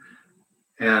 right?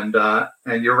 And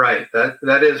you're right,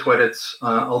 that is what it's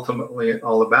ultimately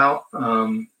all about.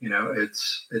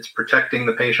 It's protecting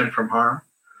the patient from harm,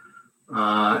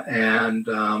 and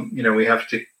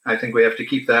I think we have to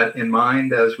keep that in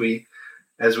mind as we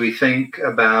think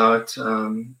about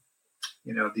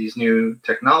these new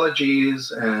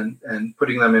technologies and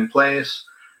putting them in place.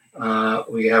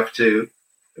 We have to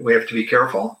be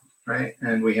careful, right?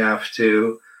 And we have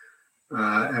to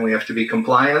be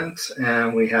compliant,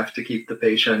 and we have to keep the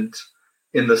patient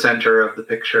in the center of the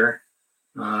picture.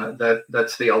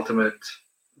 That's the ultimate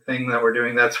thing that we're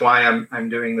doing. That's why I'm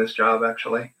doing this job.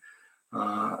 Actually,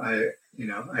 I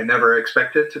never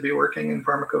expected to be working in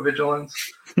pharmacovigilance,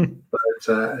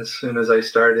 but as soon as I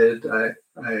started,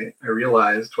 I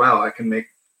realized, wow, I can make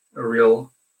a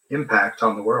real impact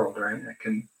on the world. Right, I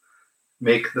can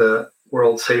make the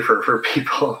world safer for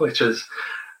people, which is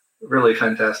really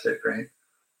fantastic, right?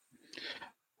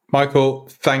 Michael,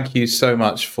 thank you so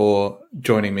much for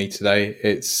joining me today.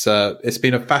 It's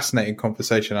been a fascinating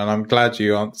conversation, and I'm glad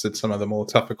you answered some of the more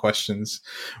tougher questions,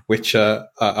 which I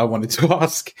wanted to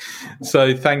ask.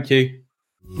 So thank you.